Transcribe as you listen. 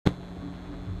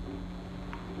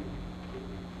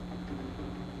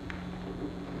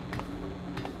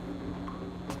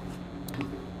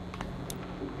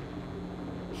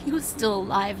He was still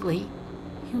alive, Lee.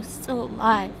 He was still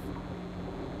alive.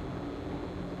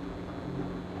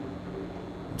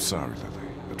 I'm sorry, Lily.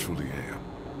 I truly am.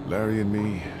 Larry and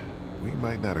me, we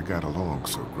might not have got along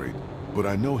so great, but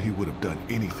I know he would have done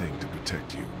anything to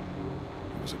protect you.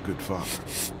 He was a good father.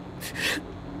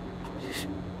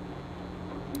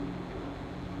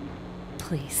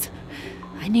 Please,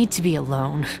 I need to be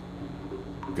alone.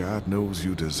 God knows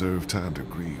you deserve time to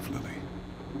grieve, Lily.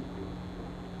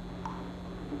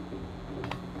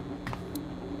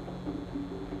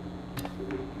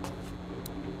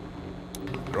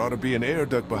 There ought to be an air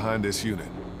duct behind this unit.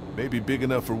 Maybe big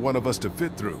enough for one of us to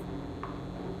fit through.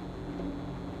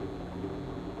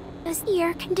 Does the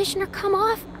air conditioner come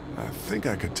off? I think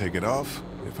I could take it off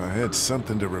if I had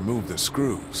something to remove the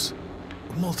screws.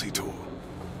 A multi-tool.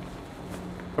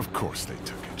 Of course they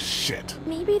took it. Shit.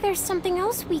 Maybe there's something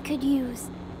else we could use.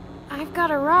 I've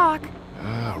got a rock.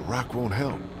 Ah, a rock won't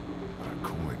help. But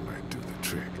a coin might do the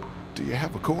trick. Do you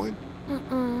have a coin?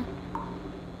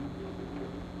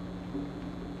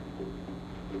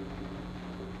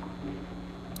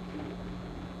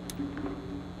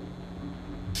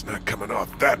 It's not coming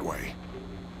off that way.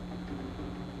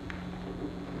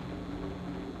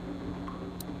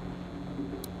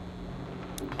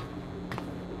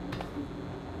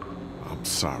 I'm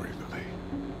sorry, Lily.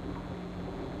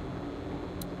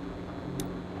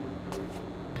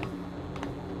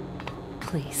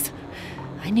 Please,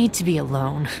 I need to be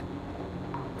alone.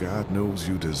 God knows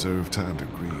you deserve time to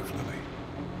grieve, Lily.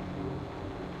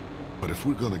 But if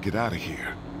we're gonna get out of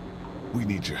here, we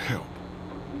need your help.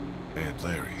 And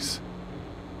Larry's.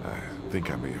 I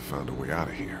think I may have found a way out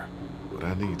of here, but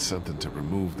I need something to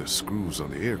remove the screws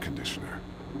on the air conditioner.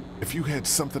 If you had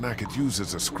something I could use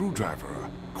as a screwdriver, a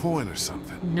coin or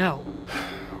something. No.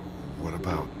 What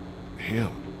about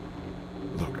him?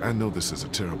 Look, I know this is a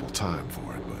terrible time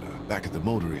for it, but back at the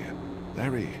motor inn,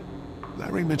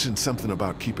 Larry mentioned something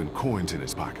about keeping coins in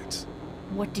his pockets.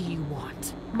 What do you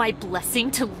want? My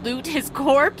blessing to loot his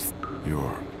corpse?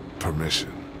 Your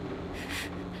permission.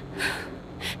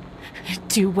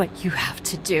 Do what you have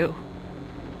to do.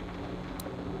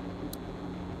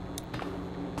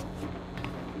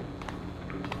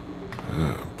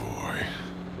 Oh, boy.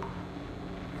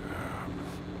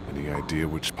 Any idea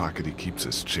which pocket he keeps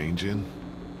his change in?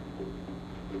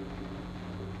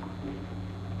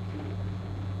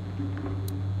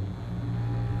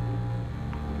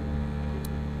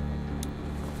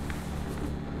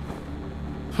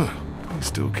 Huh. He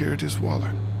still carried his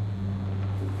wallet.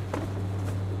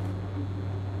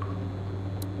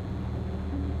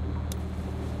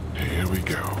 Here we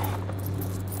go.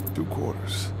 2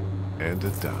 quarters and a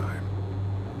dime.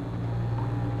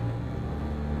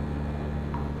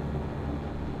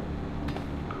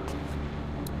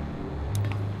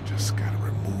 Just gotta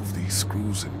remove these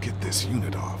screws and get this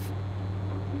unit off.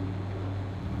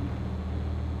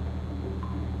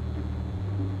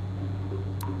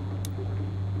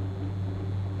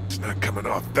 It's not coming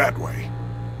off that way.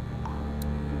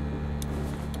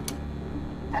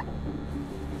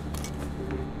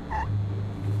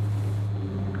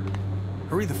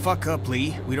 Hurry the fuck up,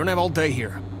 Lee. We don't have all day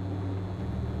here.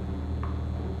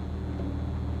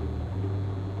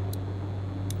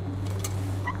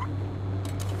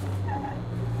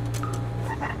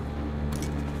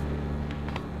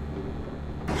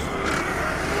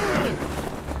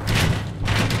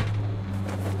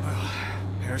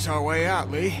 There's our way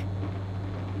out, Lee.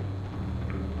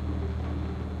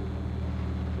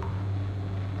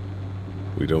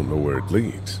 We don't know where it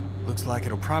leads. Looks like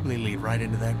it'll probably lead right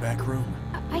into that back room.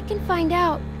 I can find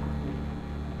out.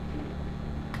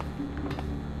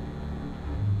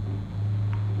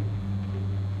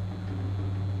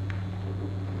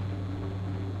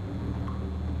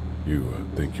 You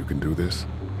think you can do this?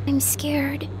 I'm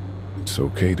scared. It's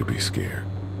okay to be scared.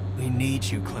 We need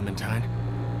you, Clementine.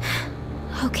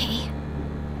 Okay.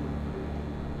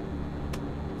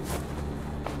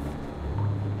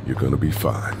 You're gonna be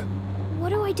fine. What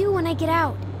do I do when I get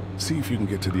out? See if you can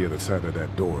get to the other side of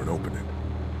that door and open it.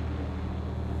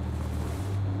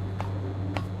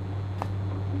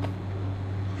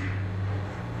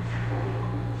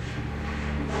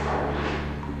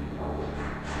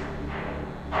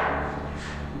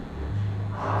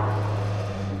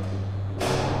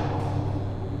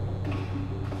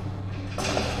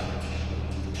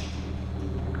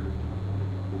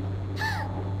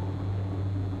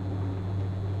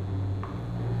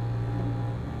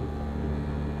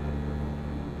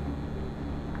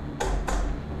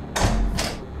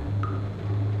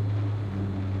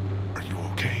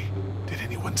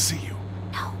 See you.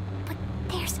 No, but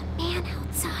there's a man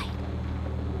outside.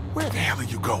 Where the hell are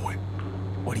you going?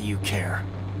 What do you care?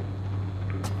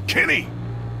 Kenny!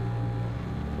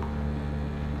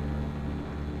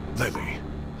 Lily,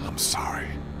 I'm sorry.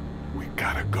 We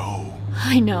gotta go.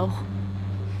 I know.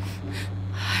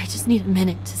 I just need a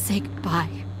minute to say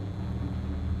goodbye.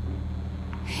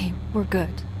 Hey, we're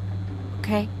good.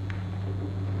 Okay?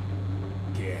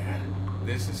 Yeah,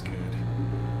 this is good.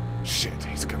 Shit,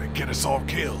 he's gonna get us all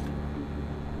killed.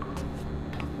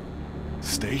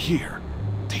 Stay here.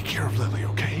 Take care of Lily,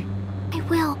 okay? I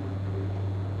will.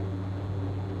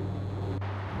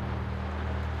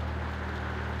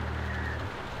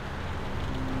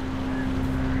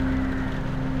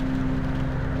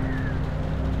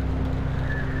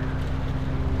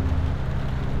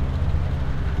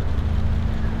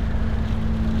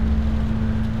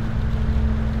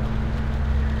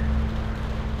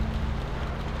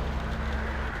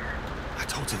 I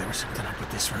told you there was something up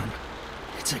with this room.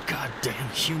 It's a goddamn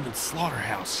human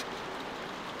slaughterhouse.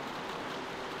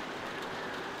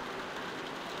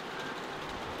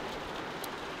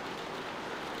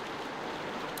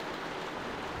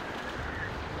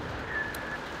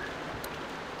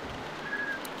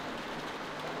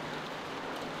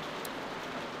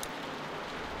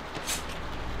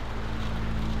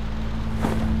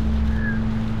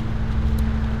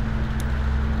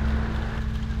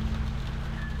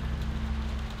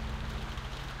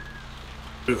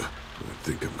 Ugh, I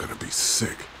think I'm gonna be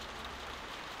sick.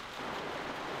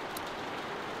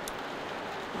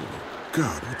 Oh,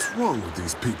 God, what's wrong with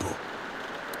these people?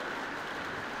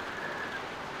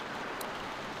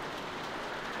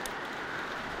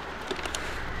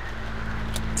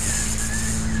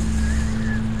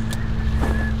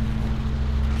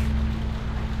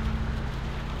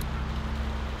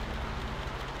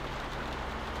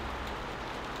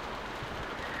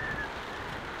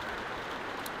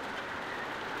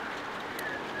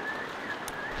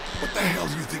 What the hell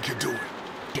do you think you're doing?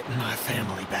 Getting my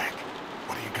family back.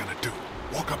 What are you gonna do?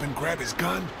 Walk up and grab his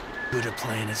gun? Good a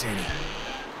plan as any.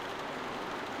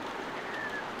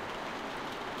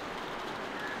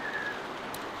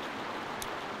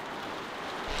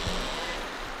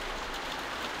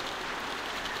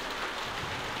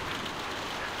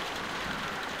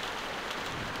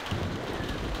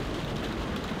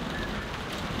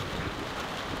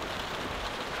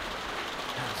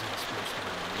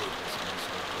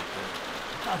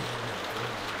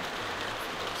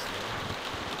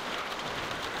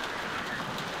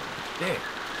 Dad,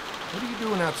 what are you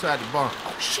doing outside the barn?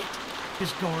 Oh, shit.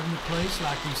 Just guarding the place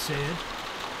like you said.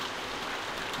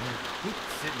 Man, we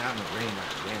sitting out in the rain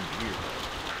like a damn deer.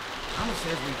 Mama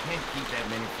says we can't keep that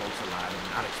many folks alive and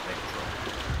not expect trouble.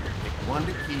 Pick one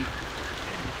to keep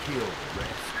and kill the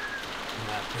rest. And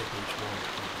I pick each one to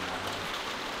keep alive.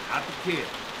 Not the kid.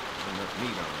 Not enough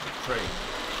meat on the tray.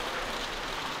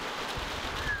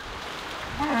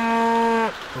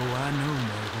 Oh, I know,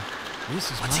 Mabel.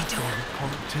 This is What's my he doing? favorite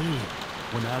part too.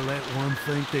 When I let one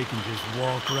think they can just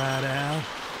walk right out,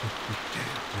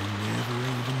 and never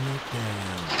even look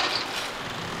down.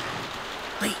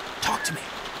 Lee, talk to me.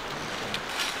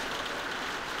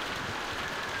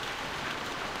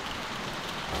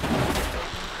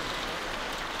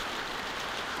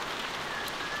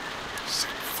 Sick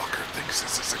fucker thinks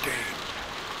this is a game.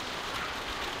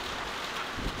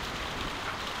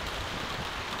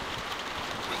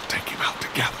 We'll take him out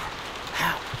together.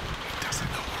 How? He doesn't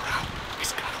know we're out.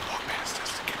 He's gotta walk past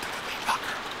us to get to the meat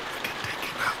locker. We can take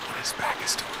him out when his back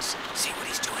is to us. See what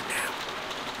he's doing now.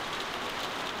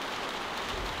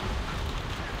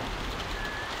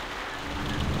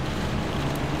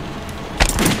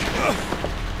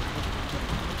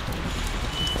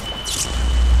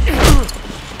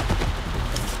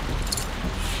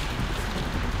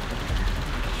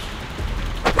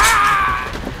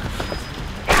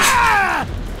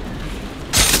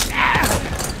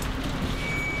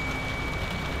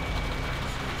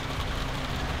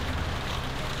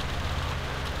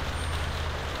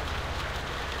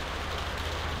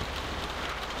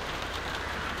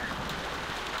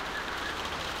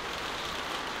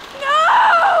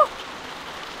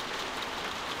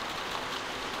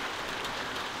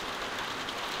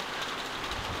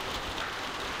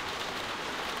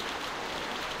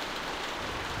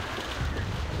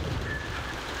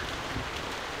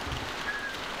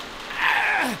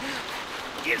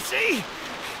 You see?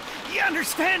 You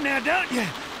understand now, don't you?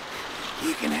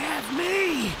 You can have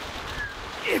me.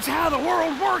 It's how the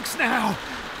world works now.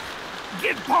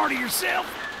 Get part of yourself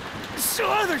so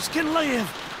others can live.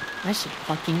 I should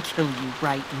fucking kill you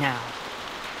right now.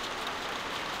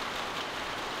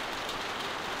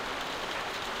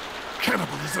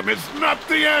 Cannibalism is not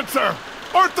the answer!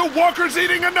 Aren't the walkers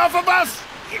eating enough of us?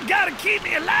 You gotta keep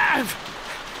me alive.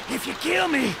 If you kill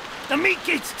me, the meat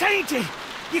gets tainted.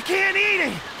 You can't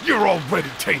eat it. You're already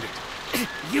tainted.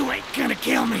 You ain't gonna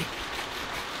kill me.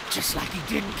 Just like you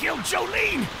didn't kill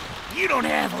Jolene. You don't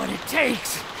have what it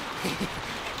takes.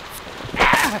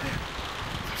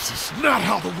 This is not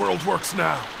how the world works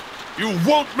now. You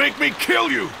won't make me kill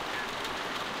you!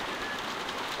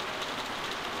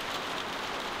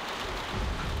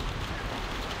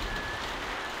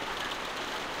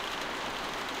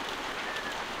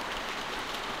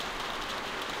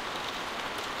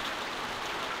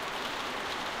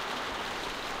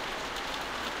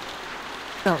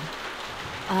 Go.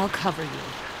 I'll cover you.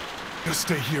 Just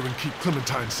stay here and keep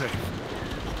Clementine safe.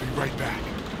 I'll be right back.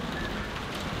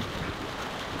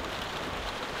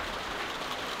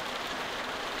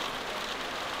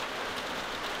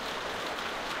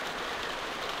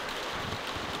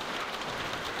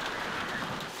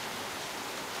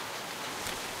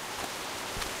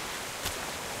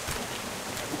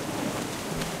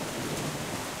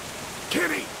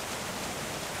 Kitty!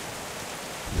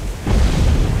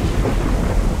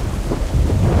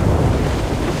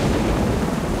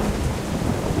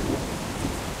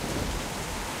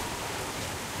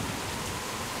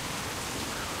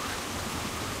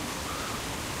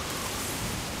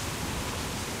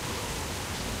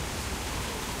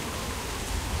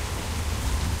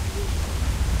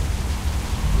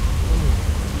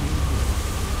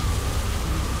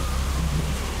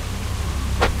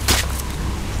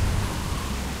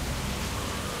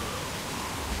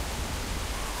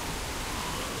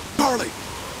 Harley!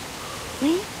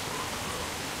 Lee?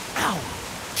 Ow!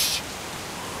 Shh.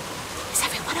 Is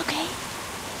everyone okay?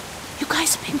 You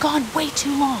guys have been gone way too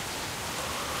long.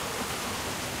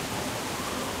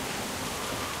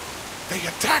 They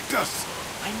attacked us!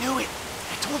 I knew it.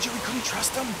 I told you we couldn't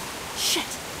trust them. Shit!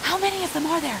 How many of them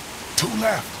are there? 2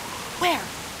 left. Where?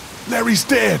 Larry's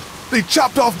dead! They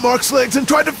chopped off Mark's legs and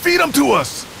tried to feed him to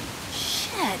us!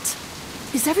 Shit!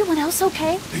 Is everyone else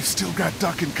okay? They've still got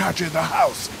Duck and Katja in the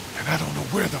house, and I don't know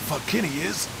where the fuck Kenny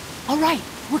is. All right,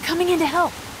 we're coming in to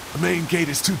help. The main gate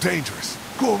is too dangerous.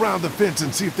 Go around the fence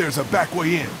and see if there's a back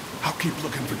way in. I'll keep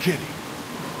looking for Kenny.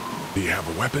 Do you have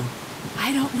a weapon?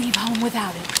 I don't leave home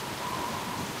without it.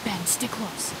 Ben, stick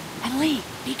close. And Lee,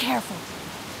 be careful.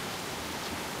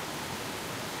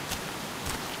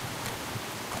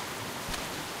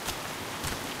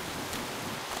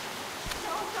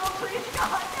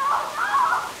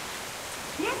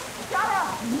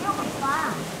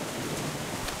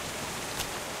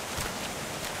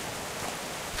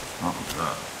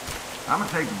 I'm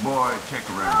gonna take the boy and check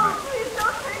around a bit. Please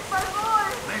don't take my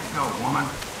boy. Let's go, woman.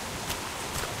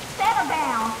 Settle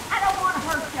down. I don't want to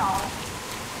hurt y'all.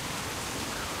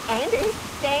 Andy?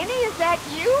 Danny, is that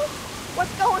you?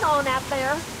 What's going on out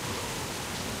there?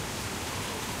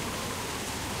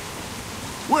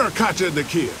 Where are Katja and the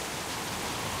kid?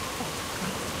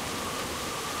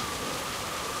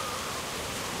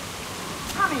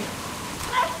 Come here.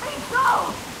 Let me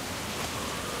go.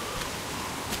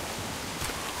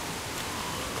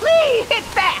 Please, get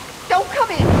back. Don't come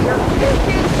in here. You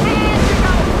just had to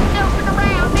go snooping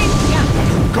around, didn't you?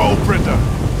 Go, Brenda!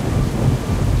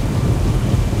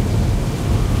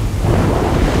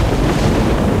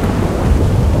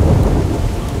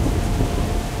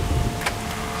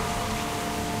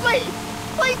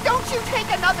 Please don't you take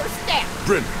another step.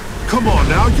 Brenda, come on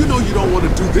now. You know you don't want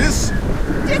to do this.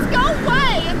 Just go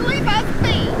away and leave us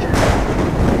be.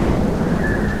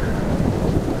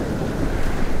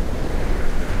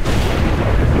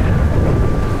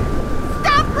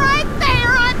 Stop right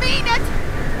there, I mean it.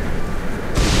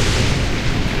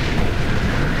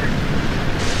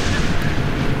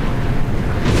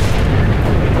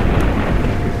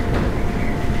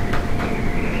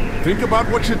 Think about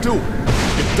what you're doing.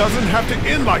 It doesn't have to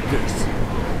end like this.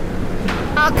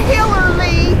 I'll kill her,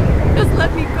 Lee. Just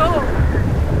let me go.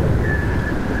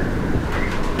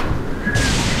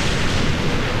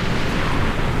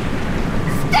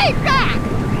 Stay back.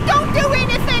 Don't do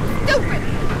anything stupid.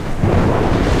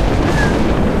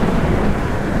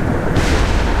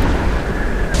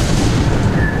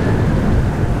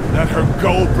 Let her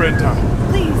go, Brenda.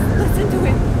 Please, listen to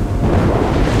him.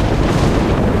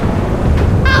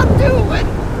 I'll do it.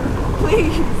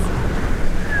 Please.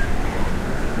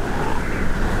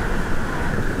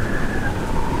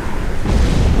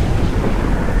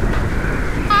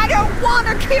 I don't want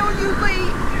to kill you, Lee.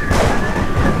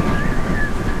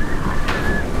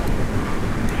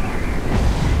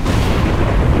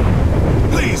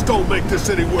 Please don't make this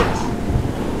any worse.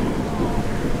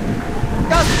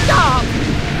 Just stop.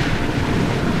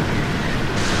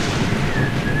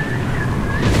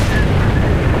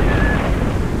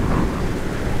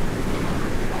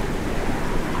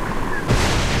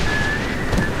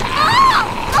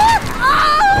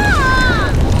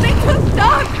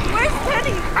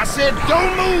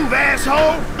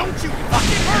 asshole! Don't you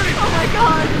fucking hurt him! Oh my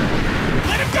god!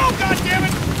 Let him go,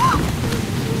 goddammit!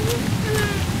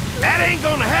 That ain't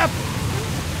gonna happen!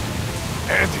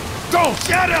 Andy, don't!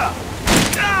 Shut up!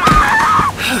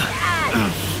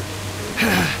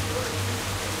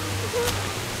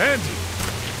 Andy!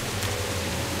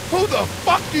 Who the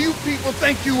fuck do you people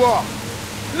think you are?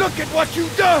 Look at what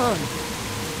you've done!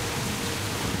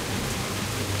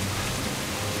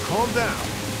 Calm down.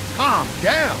 Calm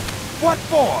down? What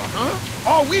for, huh?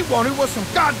 All we wanted was some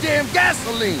goddamn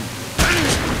gasoline!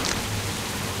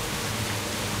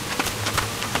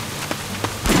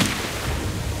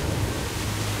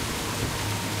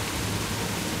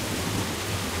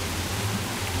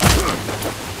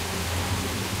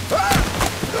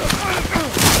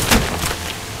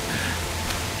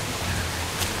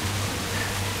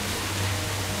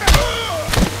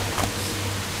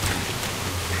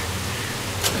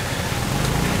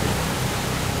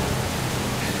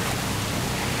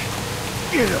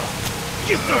 Get up!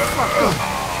 Get the fuck up!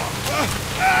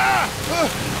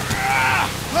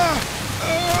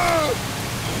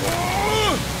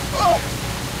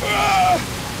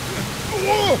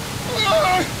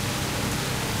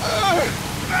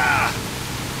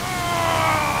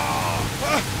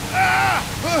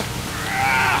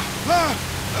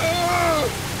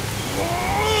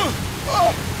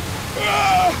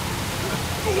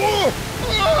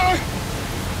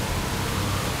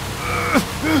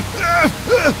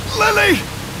 Lily!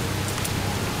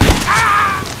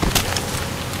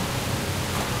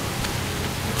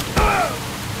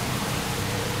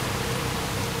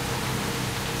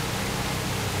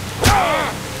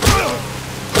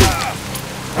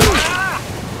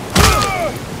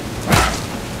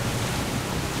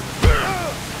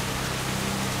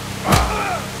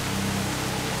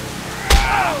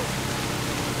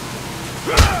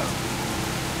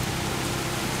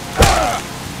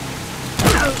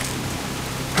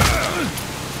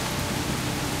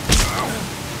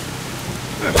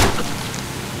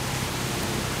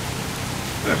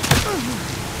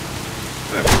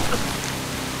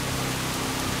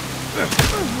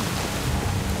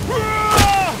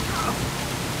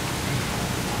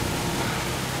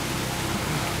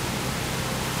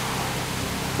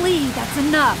 Lee, that's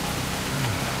enough.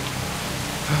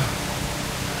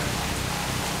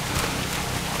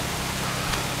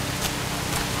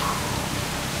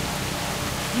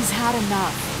 He's had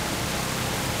enough.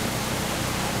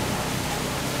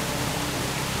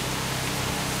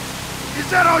 Is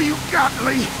that all you got,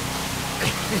 Lee?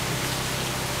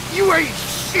 You ain't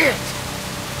shit!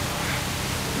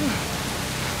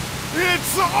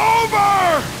 It's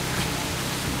over!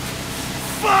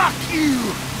 Fuck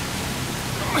you!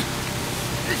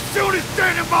 As soon as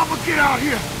Dad and Mama get out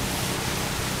here,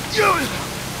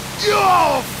 you're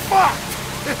all fucked!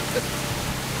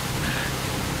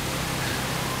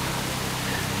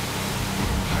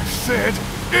 I said,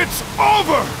 it's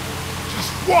over!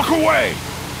 Just walk away!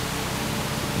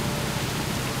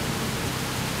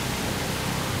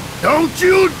 Don't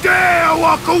you dare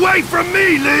walk away from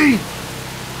me, Lee!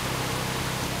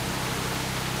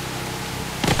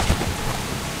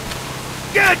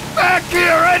 Get back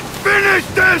here and finish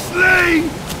this, Lee!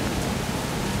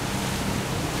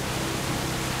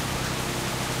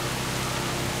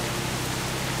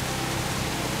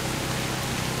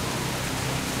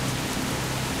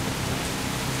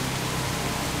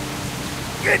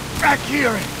 Get back here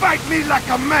and fight me like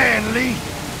a man, Lee!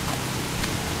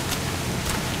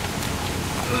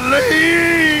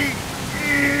 Lee!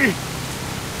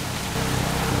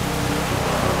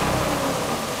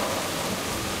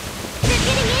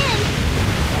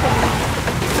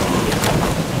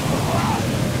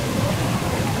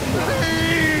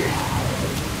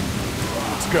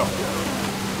 Let's go.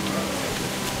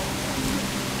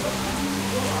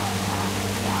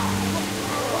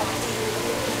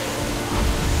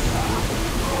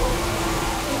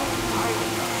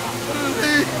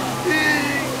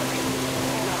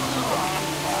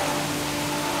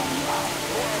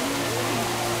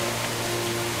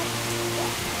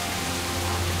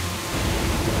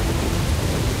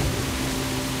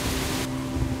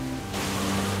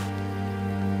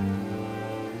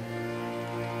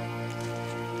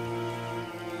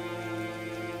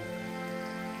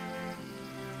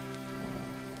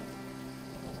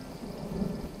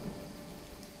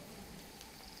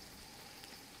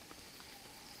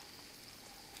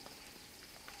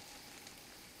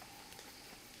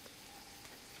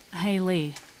 Hey,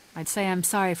 Lee. I'd say I'm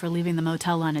sorry for leaving the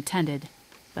motel unattended,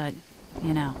 but,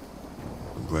 you know.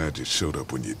 I'm glad you showed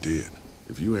up when you did.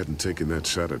 If you hadn't taken that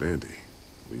shot at Andy,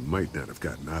 we might not have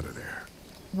gotten out of there.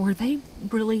 Were they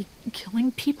really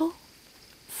killing people?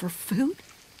 For food?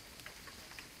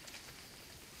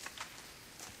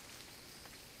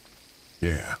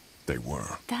 Yeah, they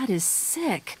were. That is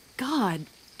sick. God,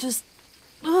 just...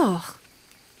 ugh.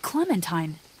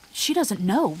 Clementine, she doesn't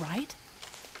know, right?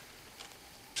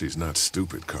 She's not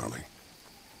stupid, Carly.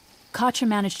 Katja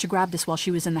managed to grab this while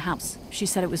she was in the house. She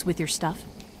said it was with your stuff.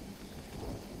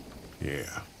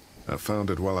 Yeah. I found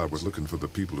it while I was looking for the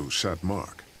people who shot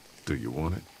Mark. Do you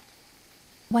want it?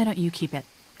 Why don't you keep it?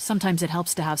 Sometimes it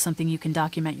helps to have something you can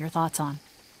document your thoughts on.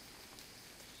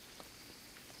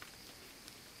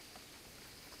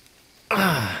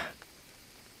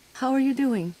 How are you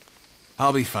doing?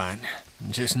 I'll be fine.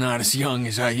 Just not as young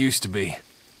as I used to be.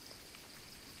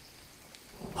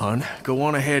 Hun, go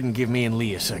on ahead and give me and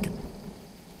Lee a second.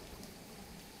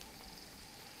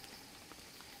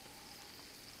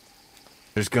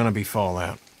 There's gonna be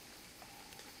fallout.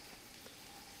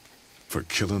 For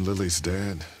killing Lily's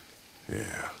dad?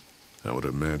 Yeah, I would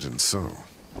imagine so.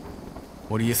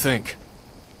 What do you think?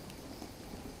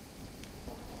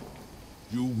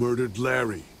 You murdered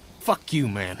Larry. Fuck you,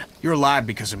 man. You're alive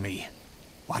because of me.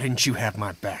 Why didn't you have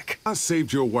my back? I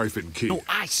saved your wife and kid. No,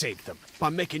 I saved them by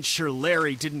making sure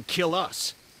Larry didn't kill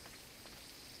us.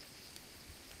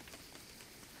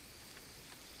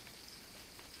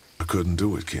 I couldn't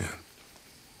do it, Ken.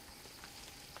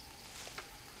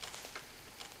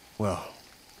 Well,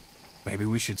 maybe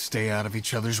we should stay out of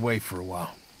each other's way for a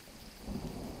while.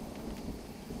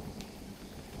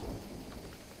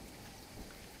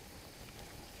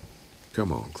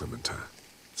 Come on, Clementine.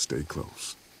 Stay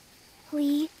close.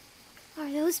 Lee,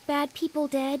 are those bad people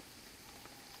dead?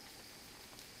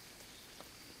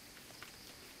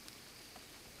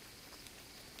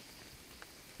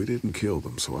 We didn't kill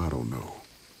them, so I don't know.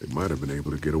 They might have been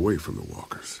able to get away from the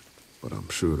walkers, but I'm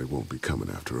sure they won't be coming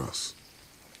after us.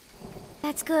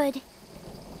 That's good.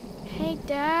 Hey,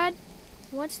 Dad.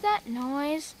 What's that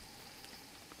noise?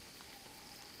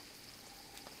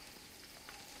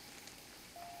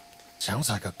 Sounds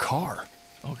like a car.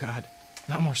 Oh God,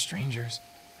 not more strangers.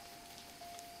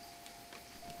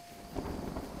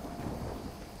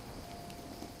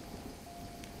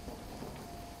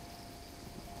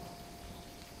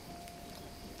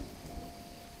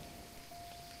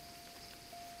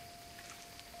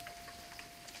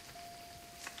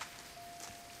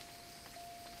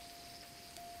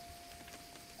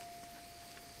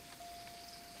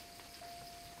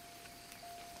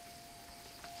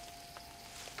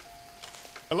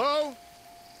 Hello?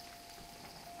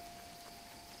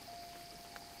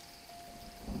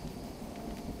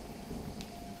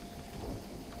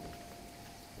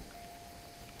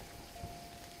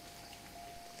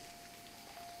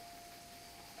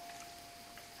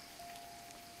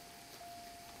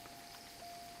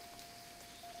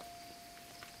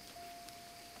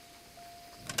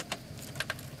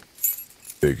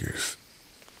 Figures.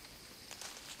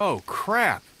 Oh,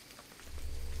 crap.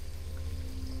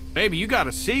 Baby, you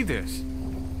gotta see this.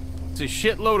 It's a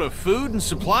shitload of food and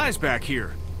supplies back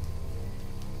here.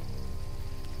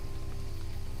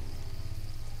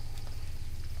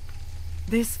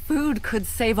 This food could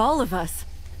save all of us.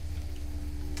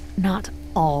 Not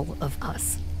all of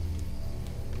us.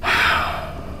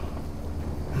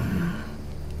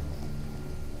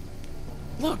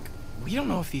 Look, we don't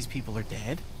know if these people are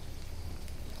dead.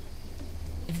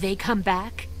 If they come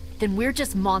back, then we're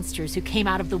just monsters who came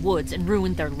out of the woods and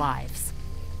ruined their lives.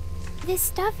 This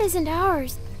stuff isn't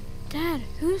ours. Dad,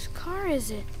 whose car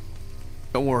is it?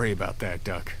 Don't worry about that,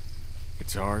 Duck.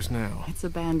 It's ours now. It's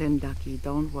abandoned, Ducky.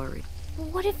 Don't worry.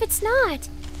 What if it's not?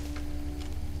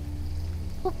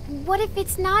 Well, what if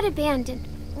it's not abandoned?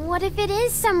 What if it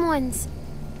is someone's?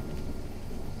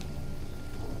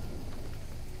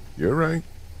 You're right.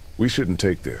 We shouldn't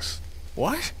take this.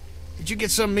 What? Did you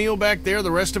get some meal back there the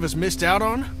rest of us missed out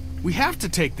on? We have to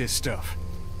take this stuff.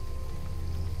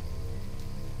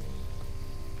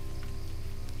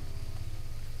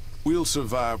 We'll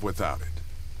survive without it.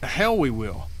 The hell we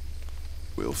will.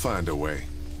 We'll find a way.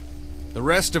 The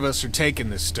rest of us are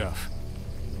taking this stuff.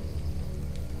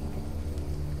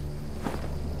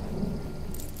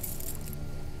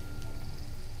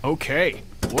 Okay,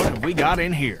 what have we got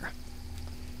in here?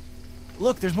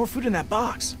 Look, there's more food in that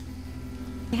box.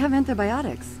 They have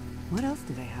antibiotics. What else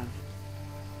do they have?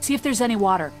 See if there's any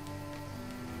water.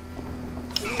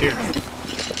 Here.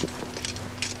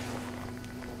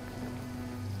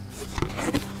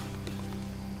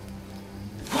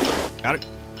 Got it?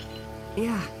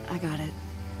 Yeah, I got it.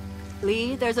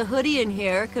 Lee, there's a hoodie in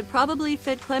here. Could probably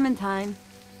fit Clementine.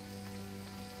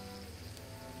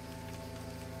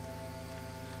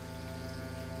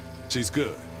 She's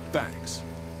good. Thanks.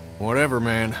 Whatever,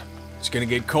 man. It's gonna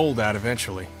get cold out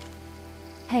eventually.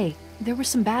 Hey, there were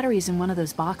some batteries in one of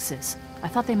those boxes. I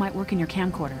thought they might work in your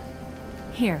camcorder.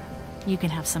 Here, you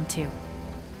can have some too.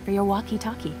 For your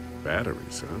walkie-talkie.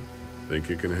 Batteries, huh? Think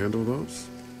you can handle those?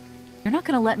 You're not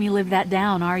gonna let me live that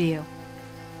down, are you?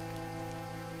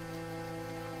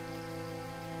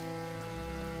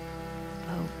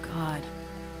 Oh, God.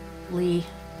 Lee,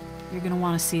 you're gonna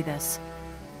want to see this.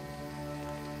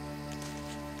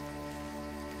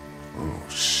 Oh,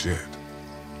 shit.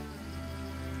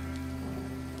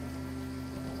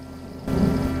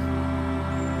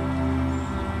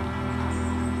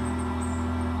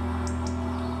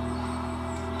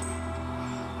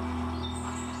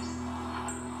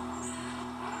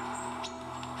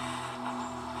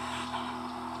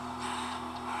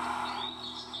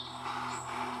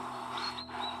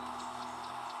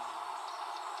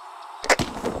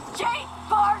 Jake,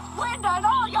 Bart, Linda, and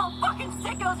all y'all fucking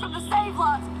sickos from the Save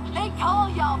Lots. They call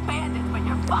y'all bandits, but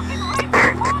you're fucking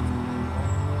raping what?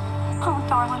 Oh,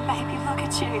 darling baby, look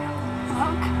at you.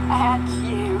 Look at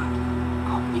you.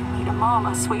 Oh, you need a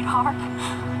mama, sweetheart.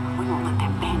 We won't let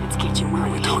them bandits get you, will What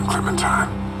are we doing, Clementine?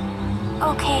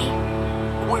 Okay,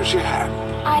 Where's your hat?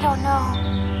 I don't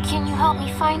know. Can you help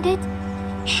me find it?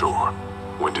 Sure.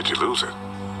 When did you lose it?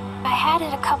 I had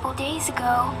it a couple days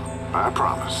ago. I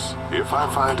promise. If I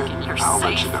find it, I'll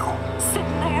let you know.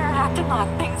 Sitting there acting like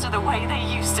things are the way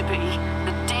they used to be.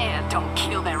 The dead don't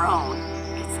kill their own.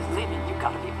 It's the living you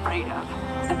gotta be afraid of.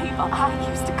 The people I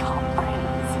used to call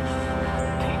friends.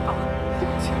 People.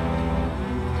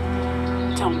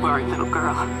 Don't worry, little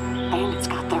girl. Bandits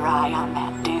got their eye on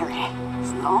that dairy.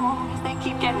 As long as they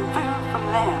keep getting food from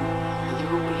them,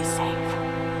 you'll be safe.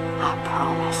 I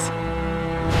promise.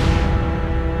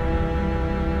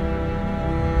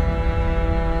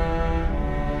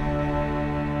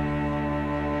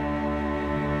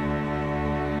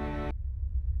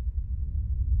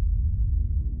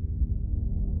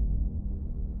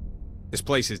 This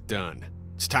place is done.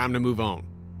 It's time to move on.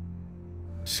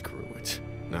 Screw it.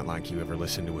 Not like you ever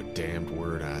listen to a damned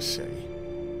word I say.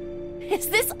 Is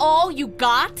this all you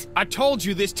got? I told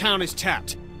you this town is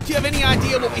tapped. Do you have any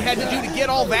idea what we had to do to get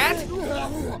all that?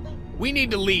 We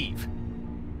need to leave.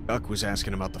 Buck was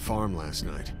asking about the farm last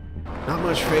night. Not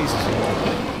much phases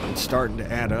in. It's starting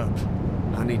to add up.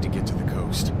 I need to get to the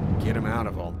coast. Get him out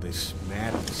of all this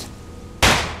madness.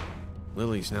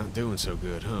 Lily's not doing so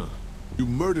good, huh? You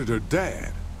murdered her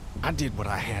dad. I did what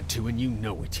I had to, and you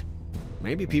know it.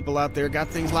 Maybe people out there got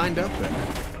things lined up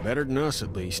better. Better than us,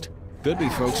 at least. Could be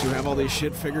folks who have all this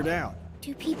shit figured out.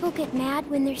 Do people get mad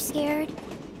when they're scared?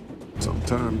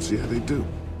 Sometimes, yeah, they do.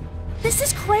 This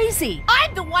is crazy.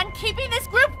 I'm the one keeping this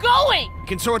group going. We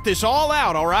can sort this all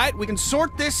out, all right? We can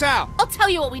sort this out. I'll tell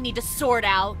you what we need to sort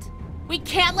out. We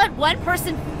can't let one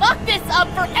person fuck this up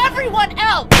for everyone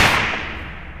else.